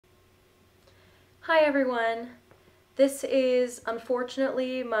Hi everyone. This is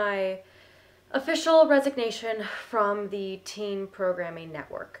unfortunately my official resignation from the Teen Programming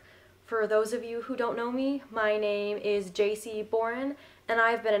Network. For those of you who don't know me, my name is JC Boren, and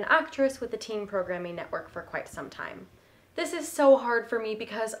I've been an actress with the Teen Programming Network for quite some time. This is so hard for me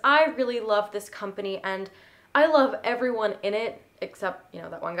because I really love this company and I love everyone in it except,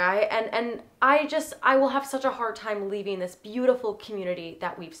 that one guy, and I will have such a hard time leaving this beautiful community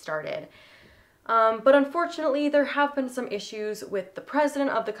that we've started. But unfortunately, there have been some issues with the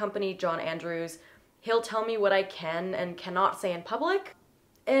president of the company, John Andrews. He'll tell me what I can and cannot say in public.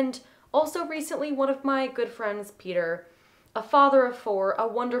 And also recently, one of my good friends, Peter, a father of four, a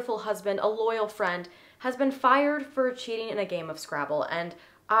wonderful husband, a loyal friend, has been fired for cheating in a game of Scrabble. And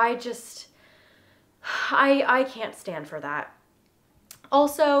I can't stand for that.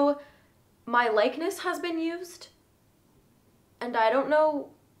 Also, my likeness has been used, and I don't know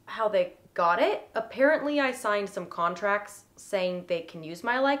how they got it. Apparently I signed some contracts saying they can use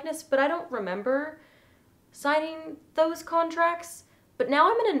my likeness, but I don't remember signing those contracts. But now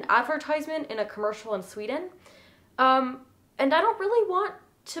I'm in an advertisement in a commercial in Sweden, and I don't really want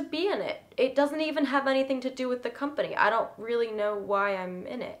to be in it. It doesn't even have anything to do with the company. I don't really know why I'm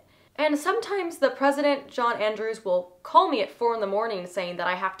in it. And sometimes the president, John Andrews, will call me at 4 in the morning saying that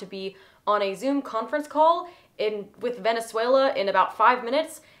I have to be on a Zoom conference call with Venezuela in about 5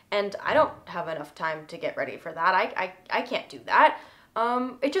 minutes, and I don't have enough time to get ready for that. I can't do that.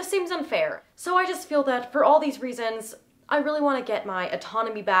 It just seems unfair. So I just feel that for all these reasons, I really want to get my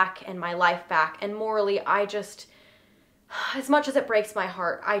autonomy back and my life back, and morally, as much as it breaks my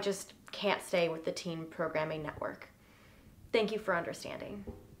heart, I just can't stay with the Teen Programming Network. Thank you for understanding.